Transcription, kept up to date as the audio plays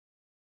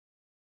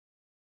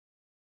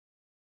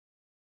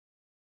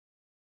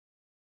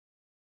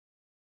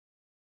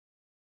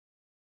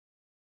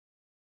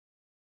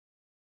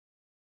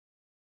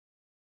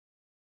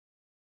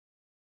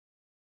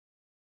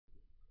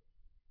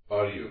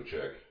Audio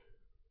check.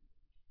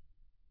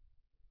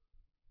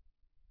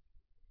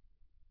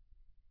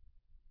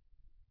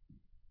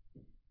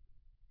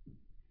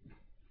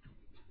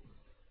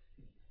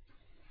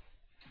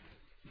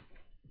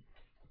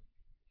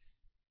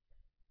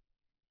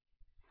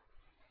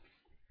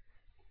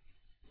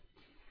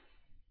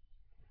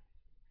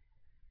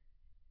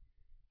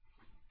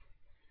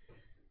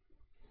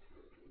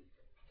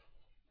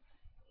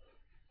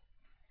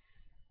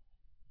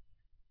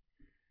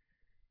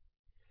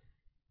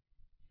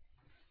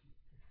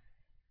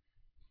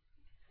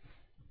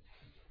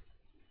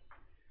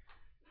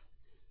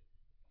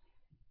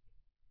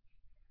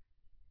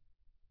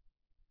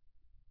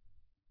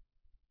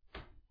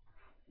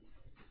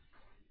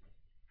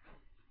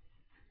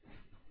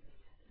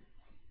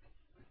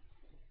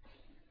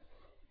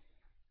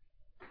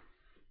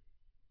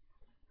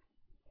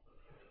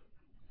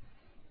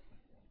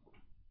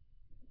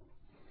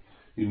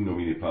 In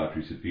nomine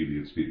Patris et Filii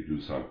et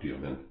Spiritus Sancti.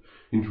 Amen.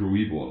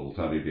 Introibo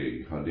altare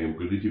Dei, adem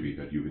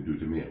qualidificat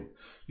juventutem meam.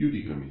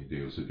 Judica me,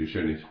 Deus, et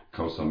discernit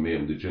causam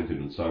meam de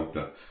gentium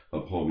sancta,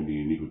 ab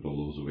homini iniquo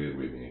doloso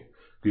verve me.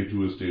 Que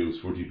tuus Deus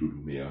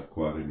fortitudo mea,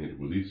 quare me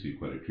volici,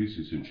 quare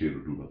Christus in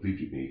cielo dum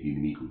affligit me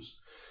inimicus.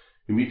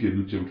 Imite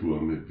lutem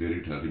tuam et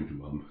veritatem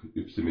tuam,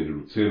 ipse me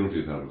lucerunt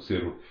et ad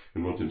auxerunt,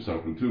 in montem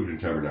sanctum tuum in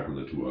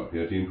tabernacula tua,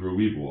 et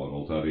introibo ad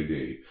altare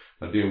Dei,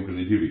 adem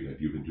qualidificat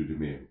juventutem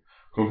meam.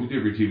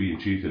 Confitevi tibi in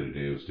citere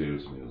Deus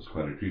meus,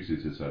 quare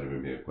Christus es anima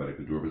mea, quare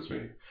cadurbus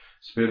me.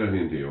 Spera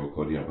in Deo,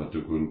 quodiam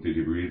patocum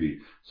fitibrili,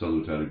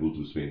 salutare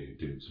vultus me,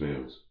 Deus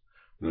meus.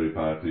 Gloria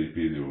Patri,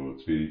 Filio,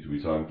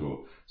 Spiritui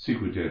Sancto,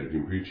 sicut erat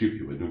in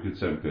principio, et nunc et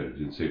semper, et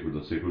in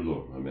saecula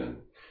saeculorum. Amen.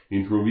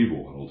 Intro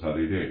vivo ad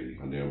altare Dei,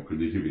 adem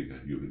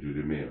qualidificat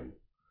juventutem meam.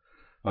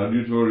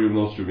 Adiutorium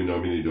nostrum in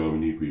nomine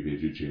Domini, qui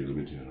fecit caelum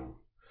et terram.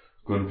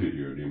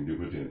 Confidior dim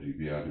dipotenti,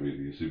 beatum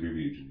Ilias et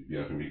Virgini,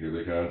 beatum Michael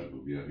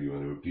Arcangelo, beatum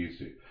Ioanne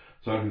Baptiste,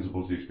 Sanctis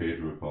Apostles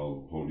Petro et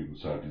Paul,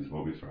 Holibus Sanctis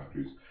Vobis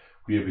Fratris,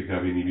 quia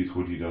peccavi nibis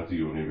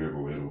quotidatione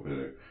verbo vero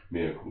pere,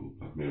 mea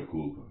culpa,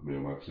 mea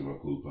maxima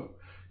culpa,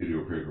 et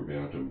io prego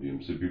beatum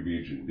dim Sibi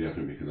Virgin,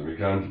 beatum Michael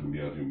Arcangelo,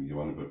 beatum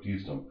Ioanne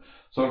Baptistam,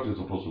 Sanctis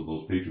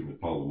Apostles Petrum et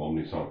Paulum,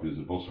 omni sanctis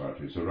et vos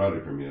fratris,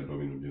 orare per mea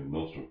Dominum Deum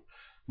nostrum.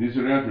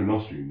 Miserator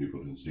nostri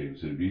omnipotens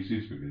Deus, et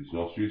vicis spiritus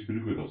nostris,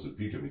 spiritus nos et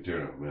vitam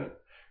aeternam. Amen.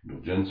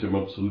 Indulgentiam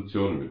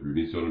absolutionem et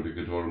remissionem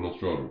peccatorum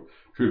nostrorum,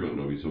 tribunt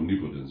nobis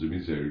omnipotens et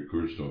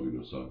misericordiae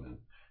Dominus. Amen.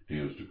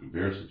 Deus tu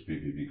conversus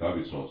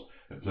vivificabis nos,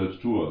 et pledis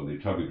tua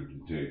letabitur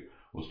in te,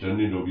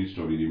 ostendi nobis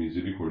Domini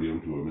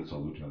misericordiam tuam et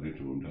salutare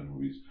tuum, da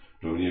nobis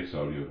Domini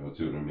exaudio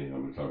rationem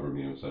meam et favor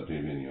meus ad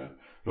te veniat,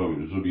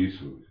 Dominus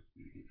vobiscum.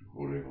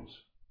 Oremus.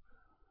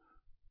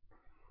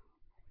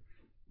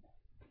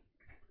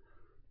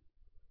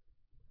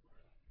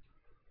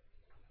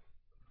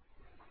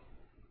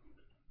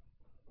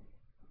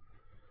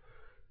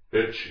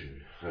 Ecce,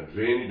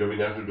 adveni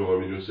dominator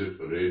Dominus et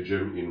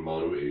regem in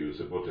manu eius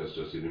et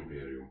potestas in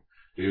imperium.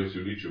 Deus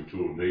iudicium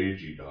tuum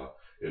regida,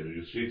 et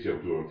justitiam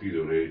tuum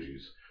filio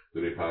regis,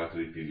 Gloria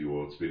Patri,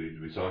 Filio et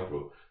Spiritui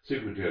Sancto,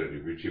 sicut erat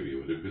in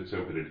principio, et nunc et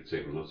semper et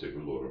saecula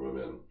saeculorum.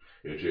 Amen.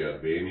 Ecce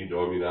adveni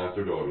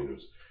dominator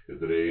Dominus, et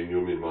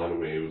regnum in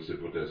manu eius et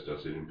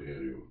potestas in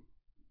imperium.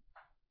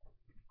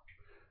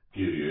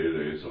 Kyrie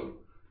eleison,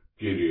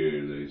 Kyrie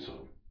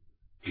eleison,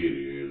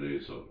 Kyrie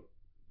eleison,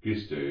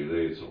 Christe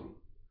eleison,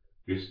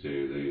 Christe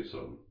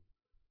eleison,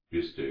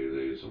 Christe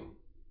eleison,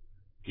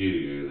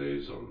 Kyrie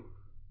eleison,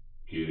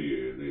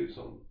 Kyrie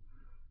eleison,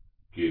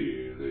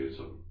 Kyrie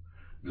eleison.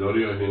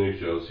 Gloria in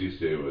excelsis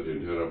Deo et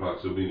in terra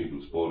pax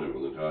omnibus bone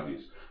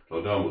voluntatis,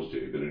 laudamus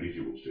te,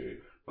 benedicimus te,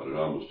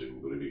 pareamus te,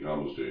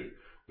 glorificamus te,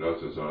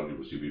 gratias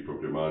adibus ibi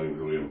proclamarim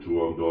gloriam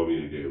tuam,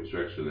 Domine Deus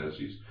Rex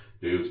Celestis,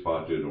 Deus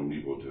Pater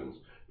omnipotens,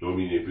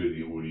 Domine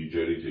Filii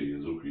unigenite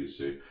Iesu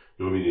Christe,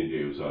 Domine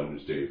Deus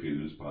Agnus Dei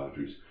Filius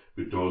Patris,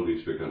 quid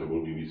tollis peccata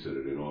mundi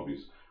miserere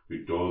nobis,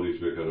 quid tollis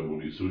peccata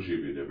mundi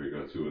suscipit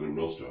deprecationem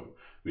nostram,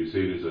 qui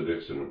sedis ad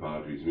externa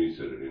Patris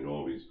miserere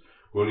nobis,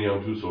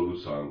 quoniam tu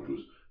solus sanctus,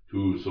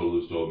 tu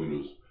solus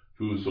Dominus,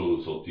 tu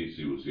solus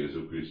Altissimus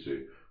Iesu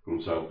Christe, cum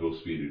Sancto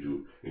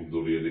Spiritu, in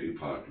gloria Dei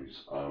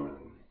Patris.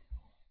 Amen.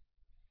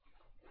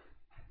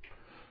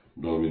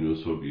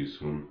 Dominus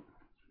vobiscum.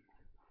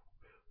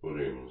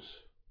 Oremus.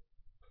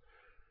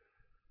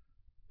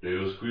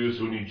 Deus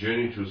cuius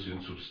unigenitus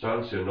in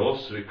substantia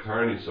nostre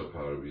carnis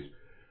apparvit,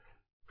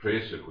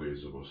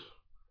 praesequesumus,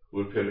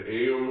 ut per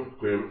eum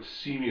quem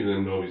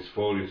simile nobis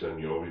foliis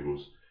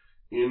agnovimus,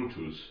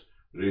 intus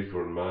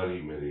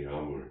reformari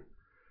meriamur.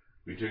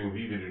 Vitem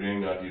vivere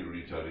regnat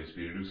irritatis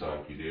Spiritus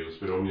Sancti, Deus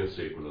per omnia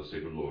saecula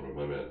saeculorum.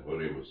 Amen.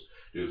 Oremus.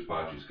 Deus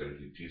Patris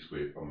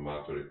caritisque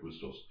amator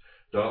custos,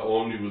 da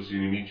omnibus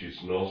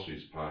inimicis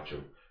nostris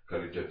pacem,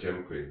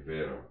 caritatemque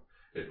veram,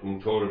 et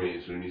cunctorum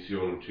eis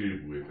remissionem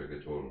tribui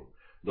peccatorum,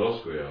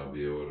 nosque ab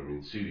eorum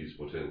insidis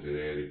potente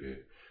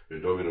eripe, per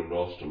Dominum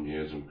nostrum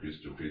Iesum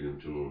Christum Filium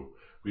tuum,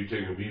 qui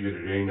tecum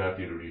vivere regnat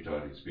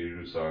irritatis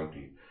Spiritus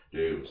Sancti,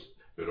 Deus,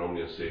 per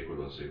omnia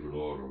saecula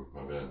saeculorum.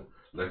 Amen.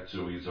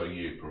 lectio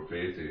Isaiae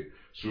profete,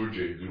 surge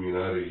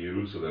illuminare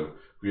Jerusalem,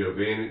 quia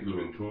venit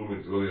lumentum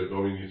et gloria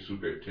Domini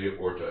super te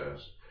orta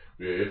est,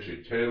 quia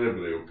ecce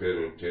tenebre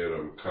operent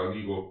terram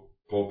caligo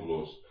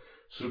populos,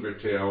 super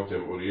te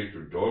autem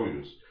orietur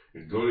Dominus,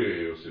 et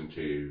gloria eos in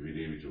te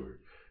videbitur,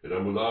 et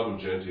ambulabum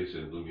gentes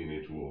in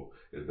lumine tuo,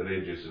 et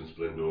reges in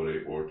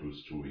splendore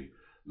ortus tui,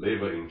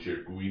 leva in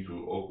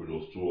circuitu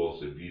oculos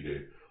tuos et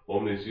vide,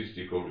 omnes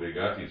isti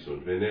congregati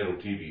sunt, venerum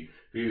tibi,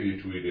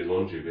 filii tui de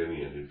longe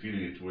venient, et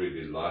filii tui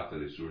de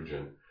latere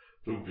surgent,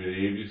 tum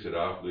videbis et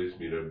afflis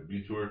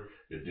mirabitur,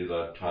 et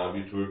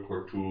dilatabitur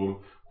cor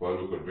tuum,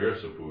 quando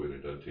conversa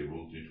fuerit ante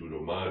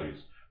multitudo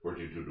maris,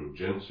 fortitudo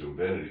gentium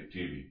venerit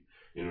tibi,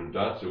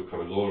 inundatio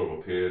camelorum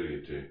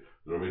operiete,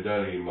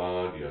 dromedarii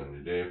madian,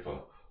 et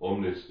efa,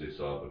 omnes de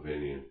saba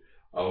venient,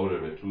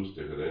 aurem et tus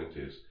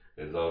deferentes,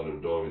 et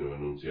laudem Domino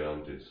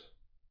annunciantes.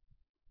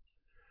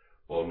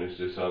 Omnes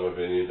de saba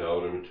venient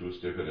aurem et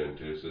tus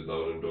deferentes, et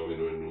laudem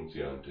Domino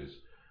annunciantes.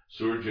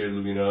 Surge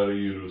luminare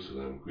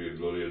Jerusalem, quia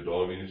gloria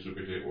Domini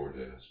super te orta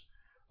est.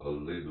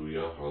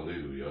 Alleluia,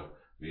 alleluia.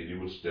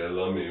 Vidimus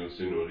stellam eos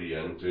in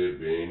oriente,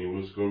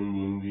 venimus cum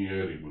mundi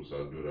eribus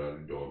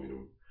adorare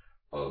Dominum.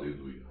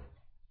 Alleluia.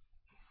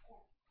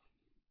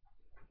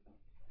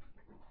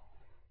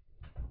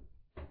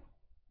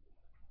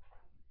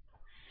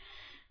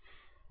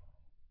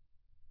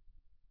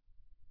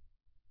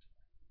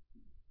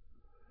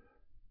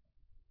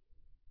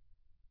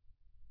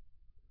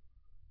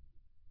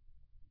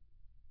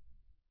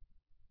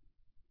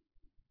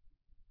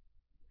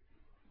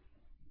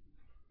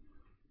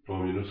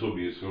 Dominus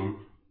obiscum,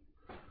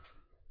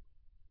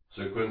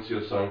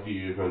 sequentia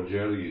Sancti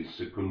Evangelii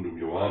secundum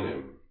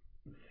Ioannem.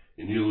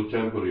 In illo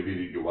tempore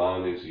vidit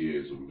Ioannes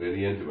Iesum,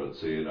 venientem ad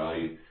se et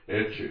ai,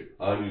 ecce,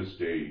 agnus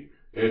Dei,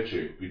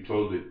 ecce, qui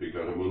tollit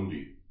peccata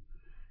mundi.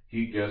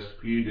 Hic est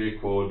qui de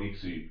quo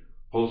dixi,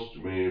 post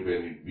me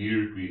venit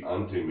vir qui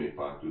ante me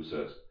factus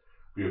est,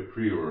 quia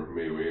prior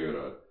meo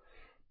erat.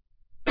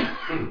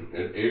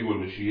 Et ego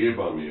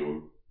nesciebam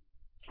meum,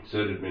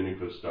 sed et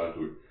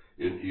manifestatur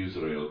in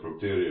Israel,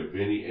 propterea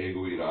veni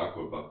ego in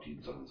aqua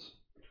baptizans.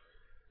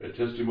 Et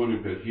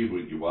testimonium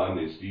perhibuit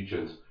Ioannes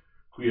dicens,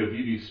 quia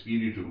vidi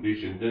spiritum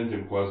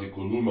descendentem quasi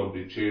columam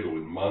de celo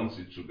in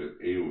mansit super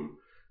eum,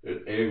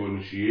 et ego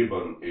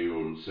nesciebam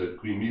eum, sed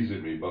qui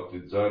misit me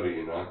baptizare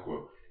in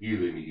aqua,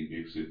 ille mihi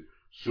dixit,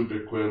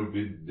 super quem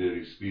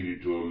videri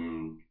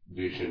spiritum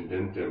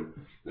descendentem,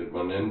 et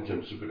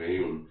manentem super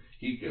eum,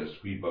 hic est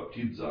qui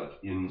baptizat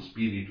in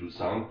Spiritu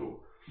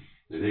Sancto,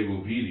 et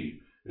ego vidi,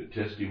 et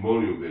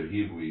testimonium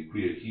verhibui,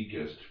 quia hic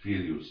est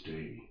Filius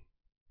Dei.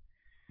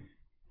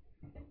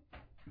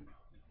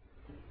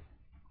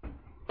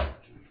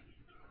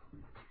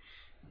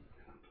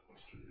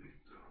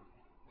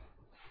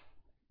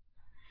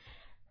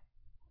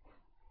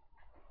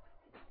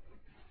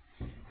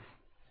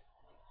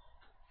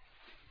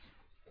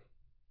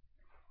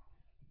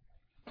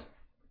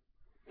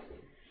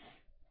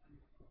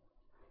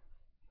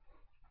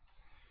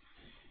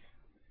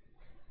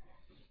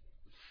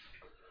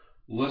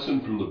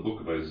 Lesson from the book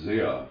of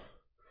Isaiah.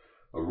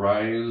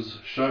 Arise,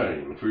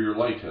 shine, for your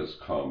light has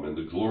come, and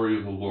the glory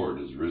of the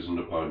Lord is risen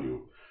upon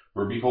you.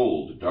 For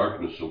behold,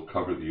 darkness shall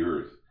cover the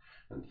earth,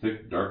 and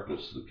thick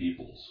darkness the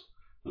peoples.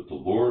 But the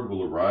Lord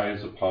will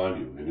arise upon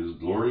you, and his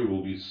glory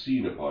will be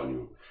seen upon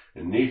you,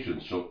 and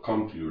nations shall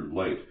come to your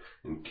light,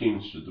 and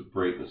kings to the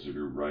brightness of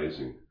your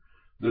rising.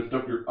 Lift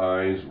up your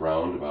eyes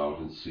round about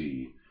and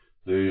see.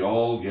 They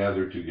all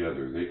gather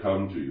together, they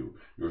come to you.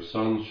 Your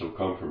sons shall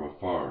come from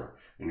afar,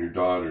 and your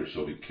daughters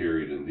shall be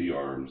carried in the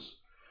arms.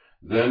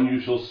 Then you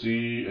shall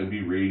see and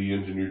be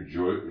radiant, and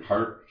your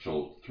heart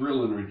shall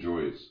thrill and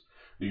rejoice,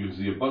 because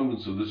the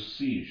abundance of the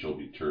sea shall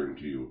be turned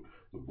to you.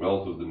 The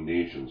wealth of the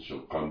nations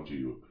shall come to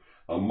you.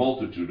 A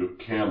multitude of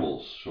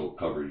camels shall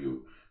cover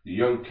you, the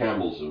young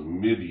camels of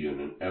Midian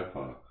and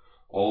Ephah.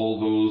 All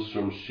those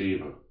from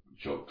Sheba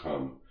shall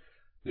come.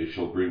 They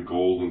shall bring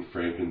gold and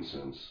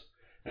frankincense,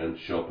 and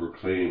shall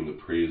proclaim the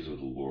praise of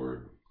the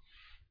Lord.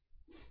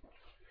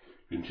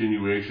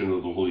 Continuation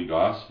of the Holy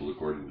Gospel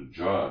according to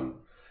John.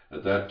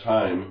 At that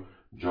time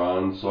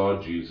John saw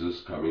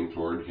Jesus coming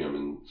toward him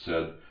and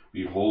said,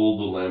 Behold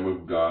the Lamb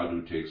of God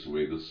who takes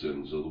away the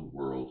sins of the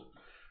world.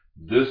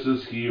 This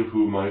is he of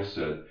whom I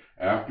said,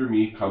 After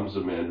me comes a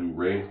man who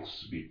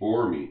ranks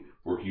before me,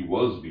 for he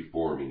was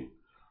before me.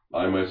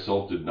 I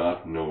myself did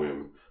not know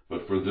him,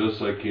 but for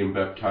this I came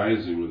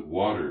baptizing with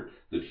water,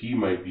 that he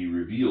might be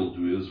revealed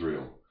to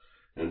Israel.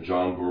 And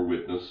John bore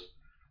witness,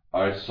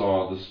 I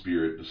saw the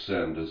Spirit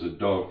descend as a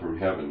dove from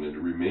heaven, and it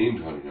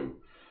remained on him.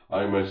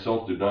 I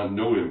myself did not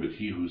know him, but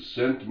he who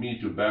sent me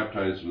to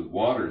baptize with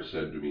water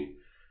said to me,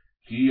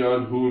 He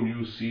on whom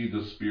you see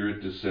the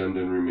Spirit descend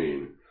and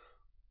remain,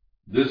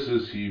 this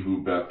is he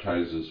who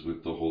baptizes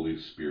with the Holy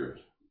Spirit.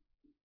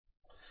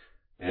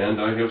 And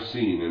I have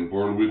seen and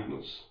borne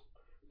witness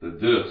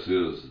that this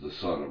is the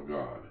Son of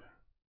God.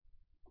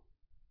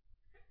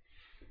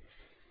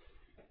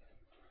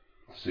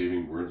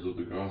 Saving words of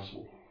the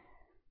Gospel.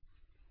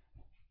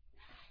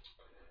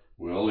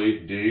 Well,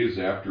 8 days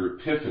after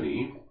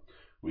Epiphany,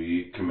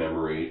 we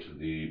commemorate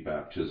the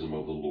baptism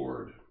of the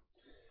Lord.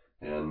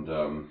 And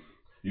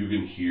you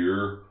can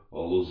hear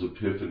all those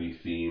Epiphany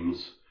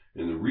themes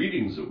in the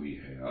readings that we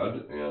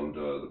had and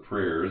the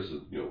prayers.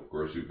 Of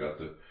course, you've got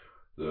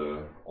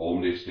the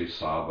Omnes de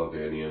Saba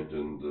Veniant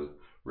and the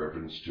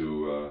reference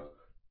to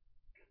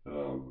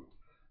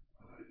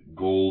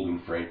gold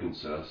and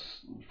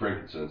frankincense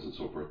and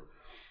so forth.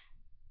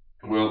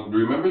 Well,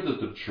 remember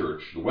that the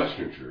church, the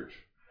Western church,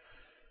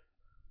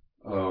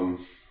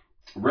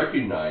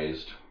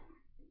 recognized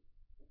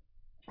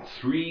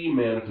three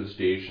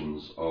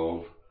manifestations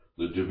of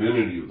the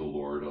divinity of the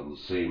Lord on the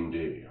same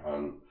day,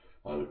 on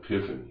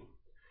Epiphany.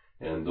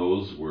 And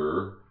those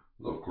were,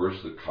 of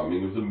course, the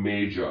coming of the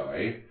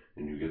Magi,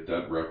 and you get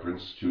that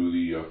reference to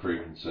the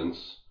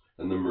frankincense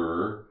and the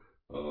myrrh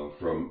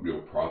from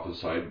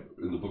prophesied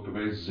in the book of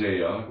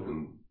Isaiah.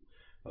 And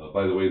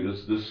by the way,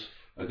 this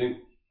I think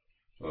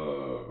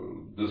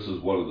this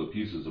is one of the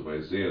pieces of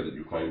Isaiah that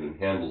you find in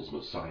Handel's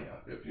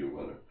Messiah. If you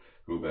want to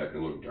go back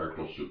and look,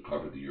 darkness shall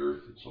cover the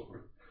earth and so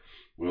forth.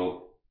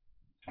 Well,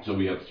 so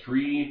we have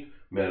three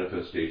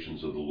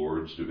manifestations of the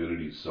Lord's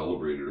divinity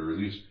celebrated, or at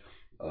least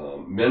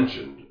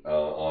mentioned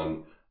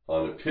on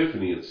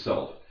Epiphany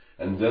itself,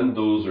 and then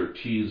those are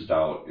teased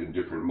out in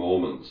different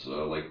moments,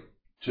 like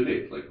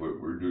today, like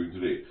what we're doing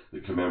today, the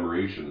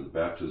commemoration of the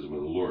baptism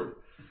of the Lord.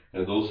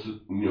 And those,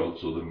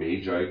 so the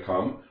Magi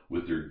come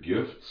with their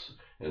gifts,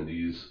 and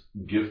these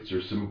gifts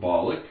are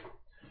symbolic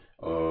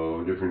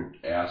of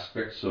different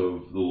aspects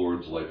of the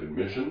Lord's life and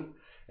mission.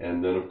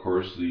 And then, of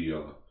course,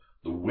 the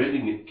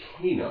wedding at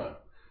Cana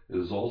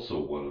is also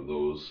one of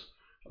those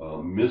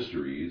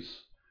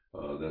mysteries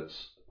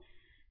that's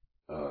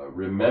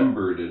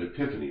remembered at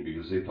Epiphany,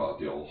 because they thought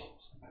they all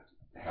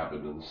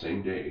happened on the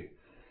same day.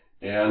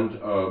 And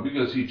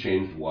because he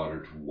changed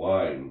water to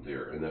wine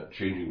there, and that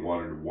changing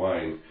water to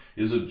wine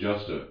isn't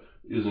just a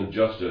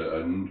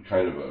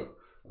kind of a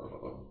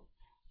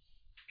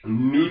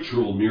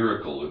neutral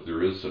miracle, if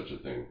there is such a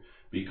thing,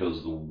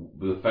 because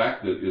the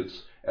fact that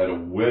it's at a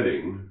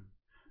wedding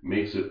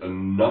makes it a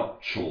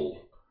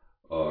nuptial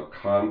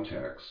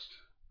context,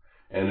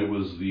 and it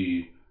was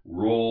the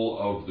role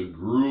of the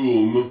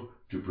groom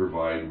to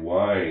provide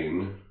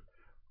wine,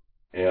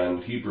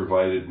 and he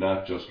provided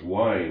not just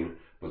wine,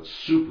 but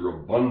super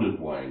abundant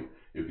wine.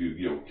 If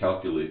you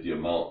calculate the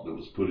amount that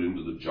was put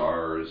into the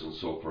jars and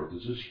so forth,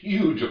 it's this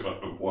huge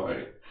amount of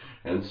wine.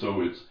 And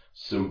so it's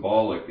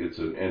symbolic, it's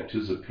an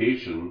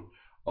anticipation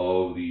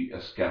of the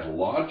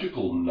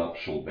eschatological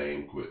nuptial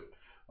banquet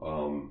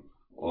of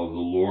the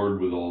Lord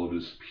with all of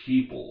his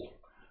people.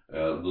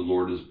 The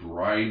Lord is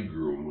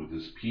bridegroom with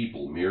his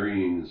people,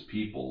 marrying his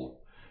people,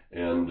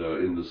 and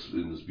in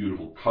this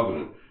beautiful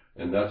covenant.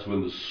 And that's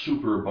when the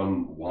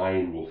superabundant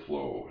wine will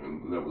flow,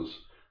 and that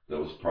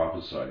was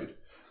prophesied.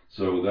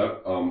 So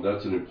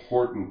that's an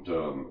important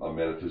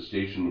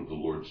manifestation of the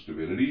Lord's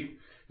divinity,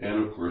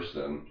 and of course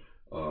then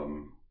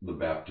the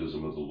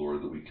baptism of the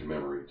Lord that we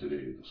commemorate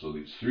today. So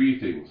these three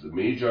things, the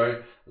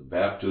Magi, the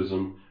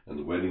baptism, and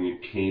the wedding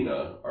at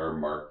Cana, are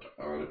marked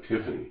on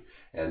Epiphany.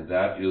 And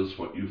that is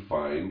what you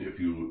find if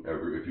you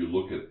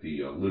look at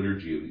the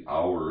liturgy of the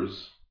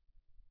hours,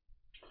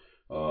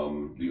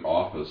 the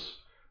office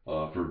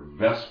for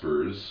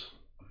Vespers,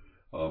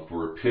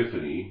 for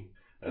Epiphany,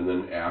 and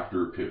then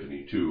after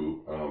Epiphany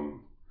too.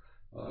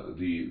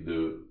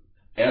 The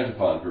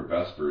antiphon for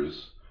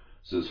Vespers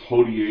says,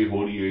 Hodie,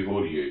 Hodie,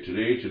 Hodie.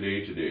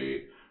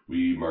 Today,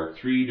 we mark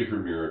three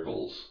different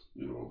miracles.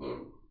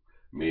 The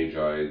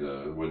Magi,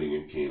 the wedding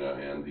in Cana,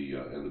 and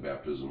the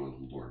baptism of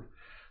the Lord.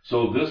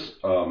 So this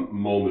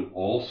moment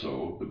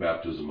also, the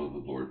baptism of the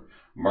Lord,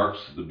 marks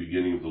the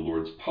beginning of the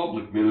Lord's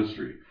public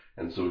ministry.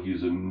 And so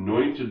he's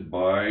anointed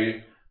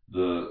by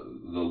the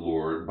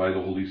Lord, by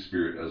the Holy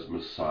Spirit, as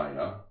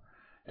Messiah.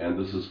 And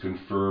this is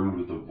confirmed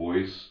with the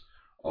voice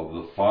of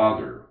the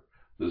Father.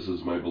 This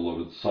is my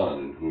beloved Son,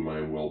 in whom I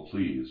am well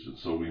pleased. And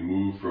so we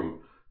move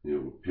from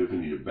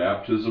Epiphany to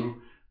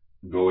baptism,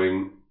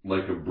 going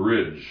like a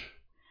bridge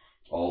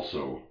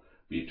also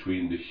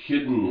between the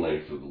hidden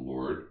life of the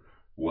Lord.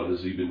 What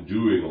has he been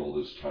doing all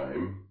this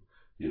time?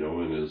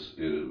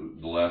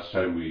 The last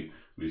time we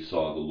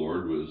saw the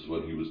Lord was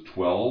when he was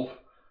 12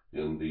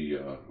 in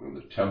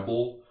the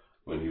temple,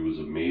 when he was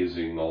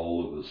amazing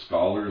all of the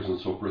scholars and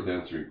so forth,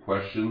 answering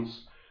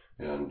questions,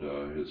 and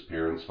his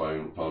parents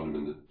found him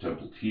in the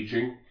temple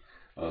teaching.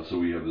 So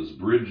we have this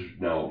bridge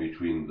now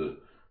between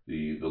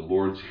the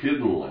Lord's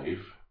hidden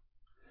life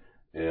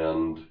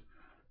and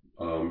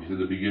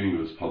the beginning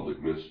of his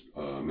public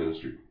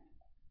ministry.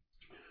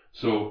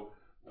 So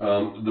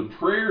the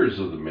prayers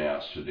of the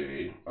Mass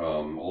today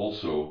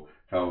also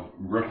have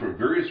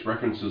various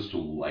references to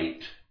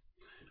light.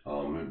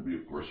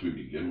 And of course, we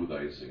begin with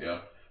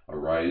Isaiah.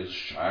 Arise,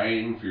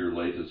 shine, for your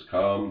light has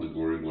come, the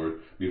glory of the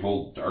Lord.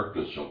 Behold,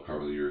 darkness shall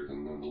cover the earth,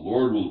 and then the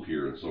Lord will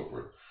appear, and so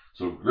forth.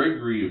 So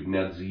Gregory of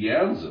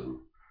Nazianzen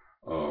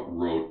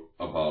wrote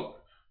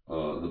about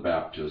the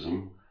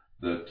baptism,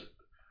 that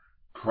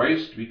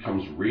Christ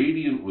becomes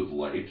radiant with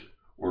light,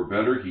 or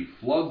better, he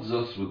floods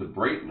us with the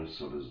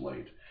brightness of his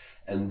light.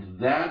 And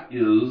that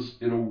is,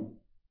 in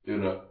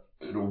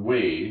a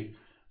way,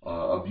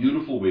 a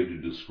beautiful way to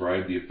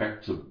describe the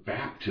effects of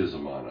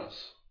baptism on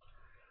us.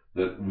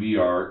 That we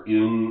are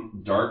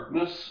in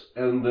darkness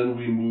and then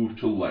we move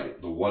to light.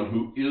 The one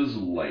who is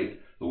light,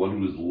 the one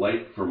who is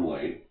light from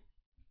light,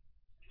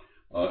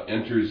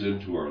 enters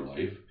into our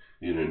life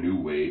in a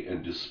new way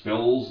and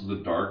dispels the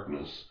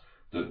darkness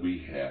that we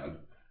had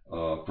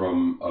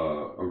from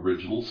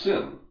original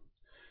sin.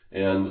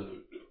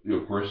 And,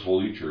 of course,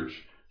 Holy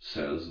Church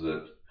says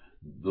that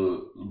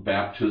the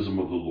baptism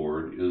of the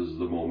Lord is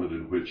the moment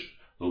in which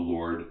the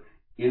Lord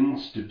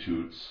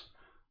institutes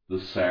the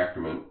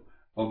sacrament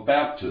of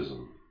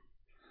baptism.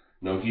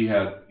 Now, he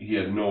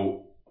had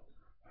no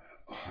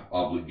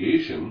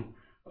obligation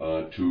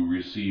to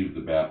receive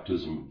the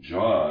baptism of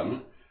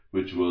John,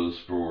 which was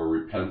for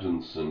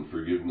repentance and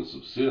forgiveness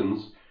of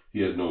sins. He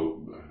had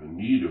no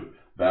need of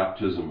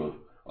baptism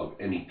of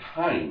any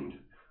kind,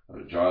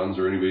 John's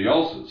or anybody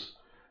else's.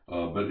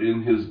 But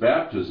in his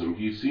baptism,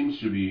 he seems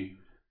to be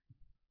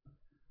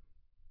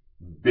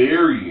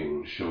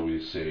burying, shall we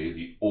say,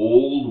 the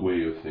old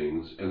way of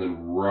things and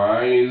then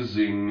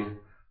rising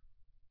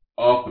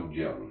up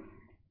again.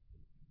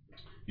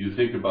 You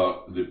think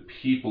about the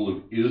people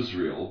of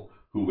Israel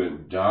who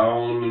went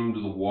down into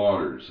the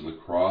waters and the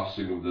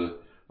crossing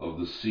of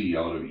the sea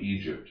out of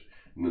Egypt,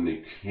 and then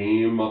they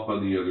came up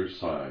on the other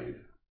side.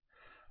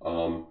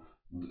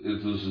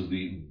 This is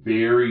the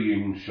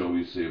burying, shall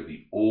we say, of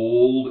the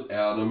old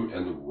Adam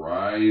and the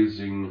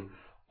rising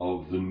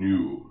of the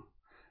new.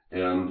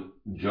 And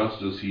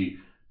just as he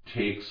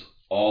takes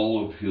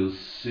all of his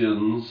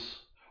sins,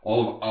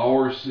 all of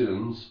our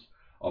sins,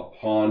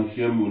 upon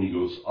him when he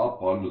goes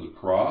up onto the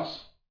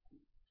cross,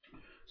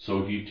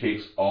 so he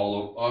takes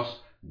all of us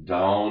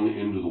down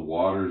into the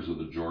waters of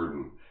the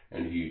Jordan,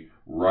 and he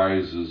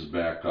rises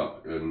back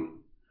up in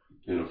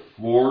a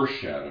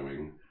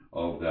foreshadowing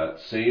of that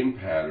same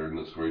pattern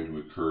that's going to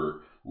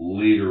occur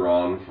later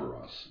on for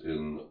us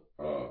in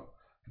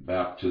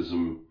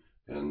baptism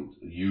and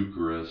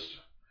Eucharist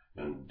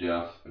and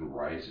death and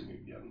rising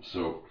again.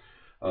 So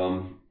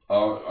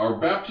our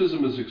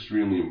baptism is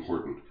extremely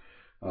important.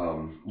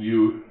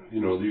 You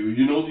know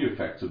the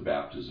effects of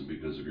baptism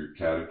because of your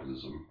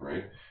catechism,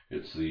 right?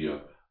 It's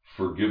the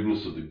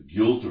forgiveness of the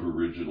guilt of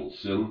original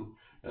sin,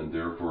 and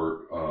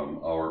therefore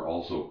our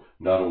also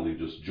not only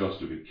just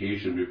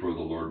justification before the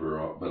Lord,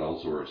 but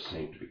also our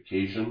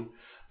sanctification.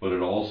 But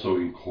it also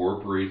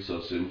incorporates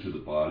us into the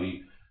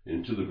body,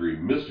 into the very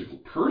mystical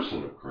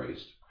person of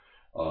Christ,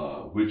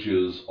 which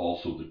is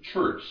also the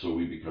church. So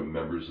we become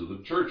members of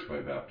the church by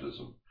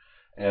baptism.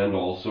 And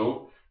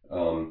also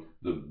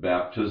the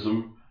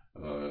baptism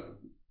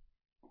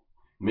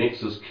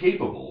makes us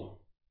capable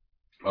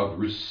of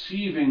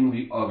receiving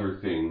the other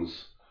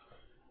things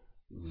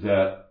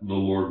that the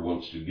Lord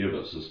wants to give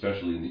us,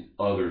 especially in the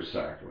other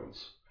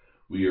sacraments.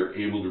 We are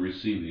able to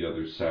receive the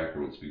other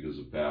sacraments because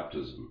of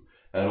baptism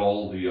and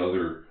all the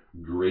other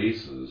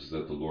graces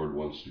that the Lord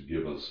wants to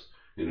give us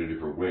in a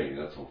different way.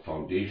 That's how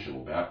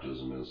foundational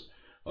baptism is.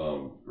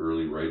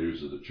 Early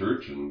writers of the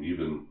church, and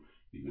even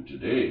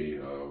today,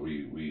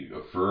 we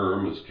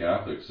affirm as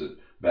Catholics that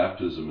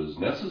baptism is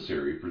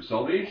necessary for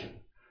salvation.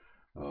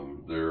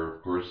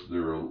 There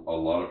are a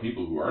lot of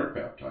people who aren't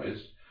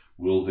baptized.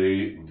 Will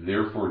they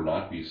therefore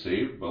not be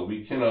saved? Well,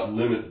 we cannot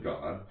limit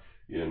God,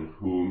 in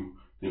whom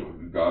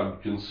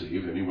God can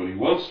save anyone he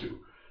wants to.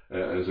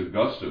 As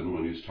Augustine,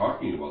 when he's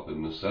talking about the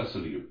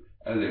necessity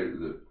of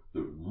the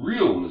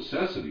real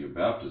necessity of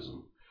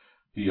baptism,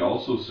 he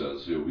also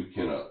says we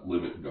cannot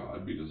limit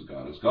God because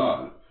God is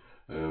God.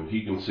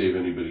 He can save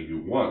anybody he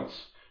wants,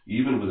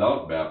 even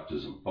without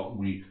baptism. But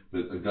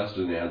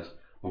Augustine adds,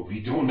 but we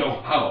don't know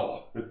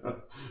how,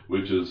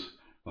 which is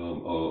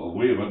a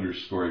way of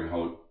underscoring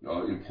how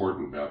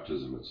important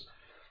baptism is.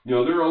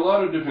 There are a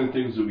lot of different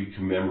things that we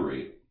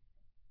commemorate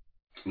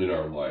in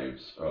our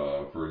lives.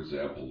 For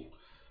example,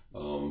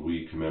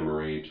 we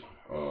commemorate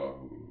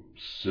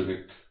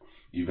civic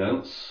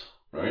events,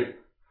 right?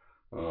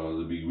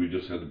 We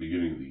just had the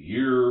beginning of the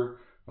year.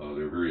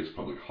 There are various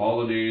public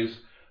holidays.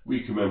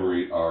 We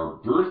commemorate our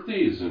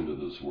birthdays into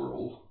this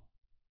world.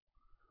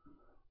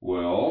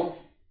 Well,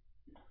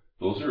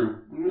 those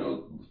are,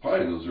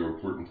 fine, those are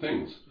important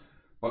things.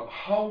 But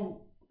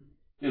how,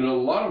 in a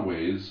lot of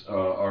ways,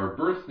 our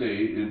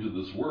birthday into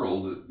this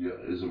world,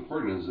 as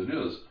important as it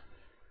is,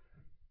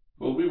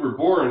 well, we were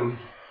born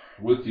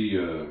with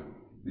the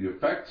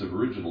effects of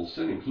original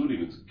sin,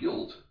 including its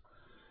guilt.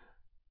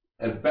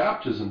 And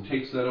baptism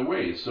takes that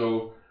away.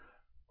 So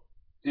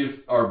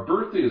if our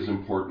birthday is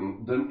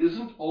important, then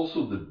isn't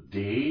also the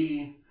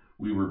day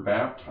we were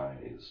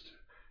baptized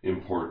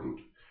important?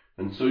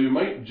 And so you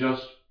might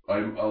just, I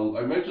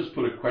might just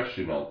put a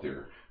question out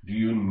there. Do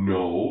you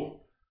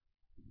know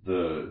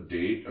the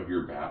date of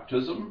your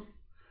baptism?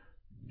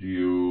 Do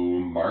you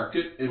mark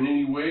it in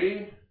any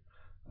way?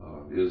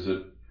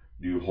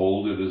 Do you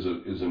hold it as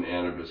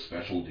a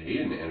special day,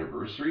 an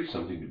anniversary,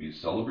 something to be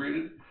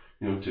celebrated?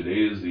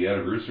 Today is the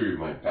anniversary of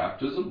my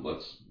baptism.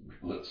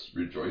 Let's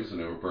rejoice and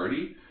have a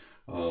party.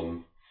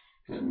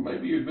 It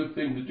might be a good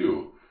thing to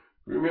do.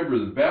 Remember,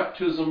 the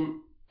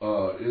baptism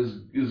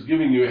is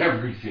giving you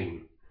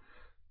everything,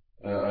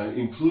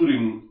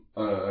 including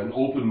an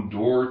open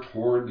door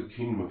toward the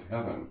kingdom of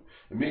heaven.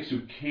 It makes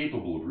you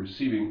capable of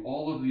receiving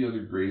all of the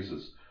other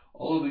graces,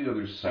 all of the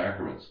other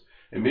sacraments.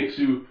 It makes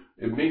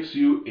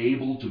you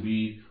able to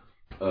be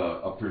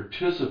a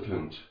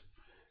participant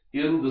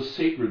in the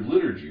sacred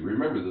liturgy.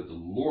 Remember that the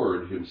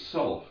Lord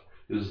himself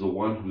is the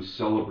one who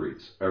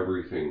celebrates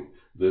everything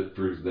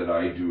that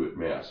I do at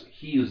Mass.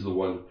 He is the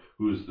one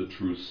who is the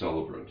true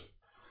celebrant.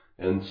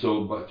 And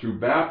so, but through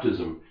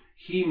baptism,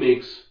 he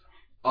makes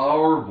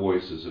our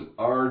voices and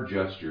our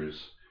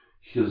gestures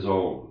his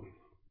own,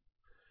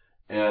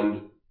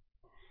 and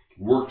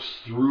works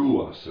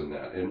through us in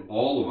that. And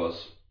all of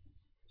us,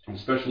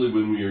 especially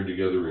when we are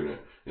together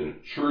in a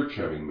church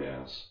having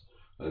Mass,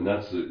 and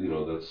that's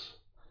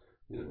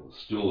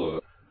still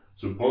a.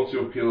 Sub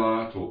Pontio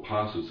Pilato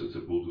passus et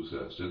sepultus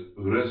est, et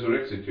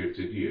resurrexit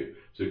tertia die,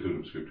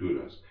 secundum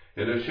Scripturas,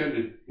 et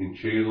ascendit in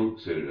caelum,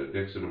 sed ad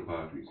dexterum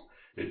Patris,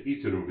 et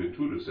iterum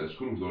venturus est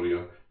cum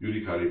gloria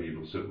judicare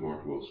vivos et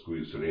mortuos,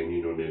 cuius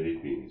regni non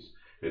erit finis,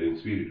 et in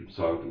Spiritum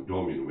Sanctum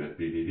Dominum et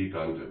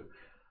benedicandum,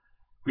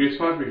 qui ex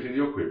Patri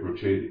Filioque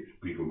procedit,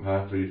 qui cum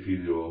Patri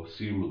Filio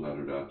simul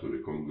adoratur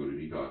et cum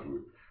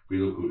glorificatur, qui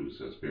locutus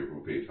est per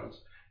profetas,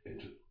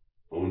 et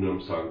onum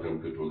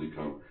sanctam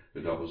catholicam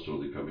et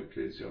apostolicam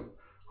ecclesiam,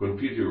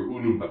 confiteor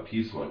unum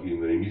baptisma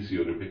in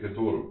remissionem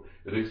peccatorum,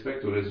 et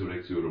expecto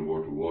resurrectionem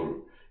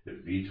mortuorum,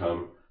 et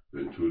vitam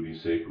venturi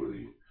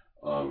saeculi.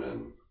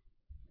 Amen.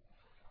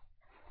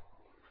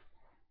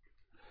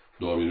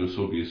 Dominus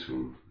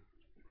vobiscum.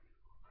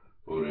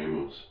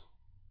 Oremus.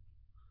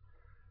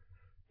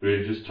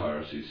 Regis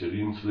Tarsis, et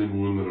insulem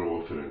numero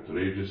offerent,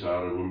 regis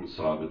aranum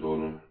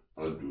sabidona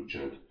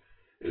adducent,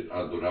 et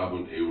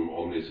adorabunt eum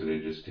omnes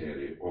regis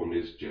terre,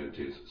 omnes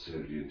gentes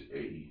servient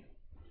ei.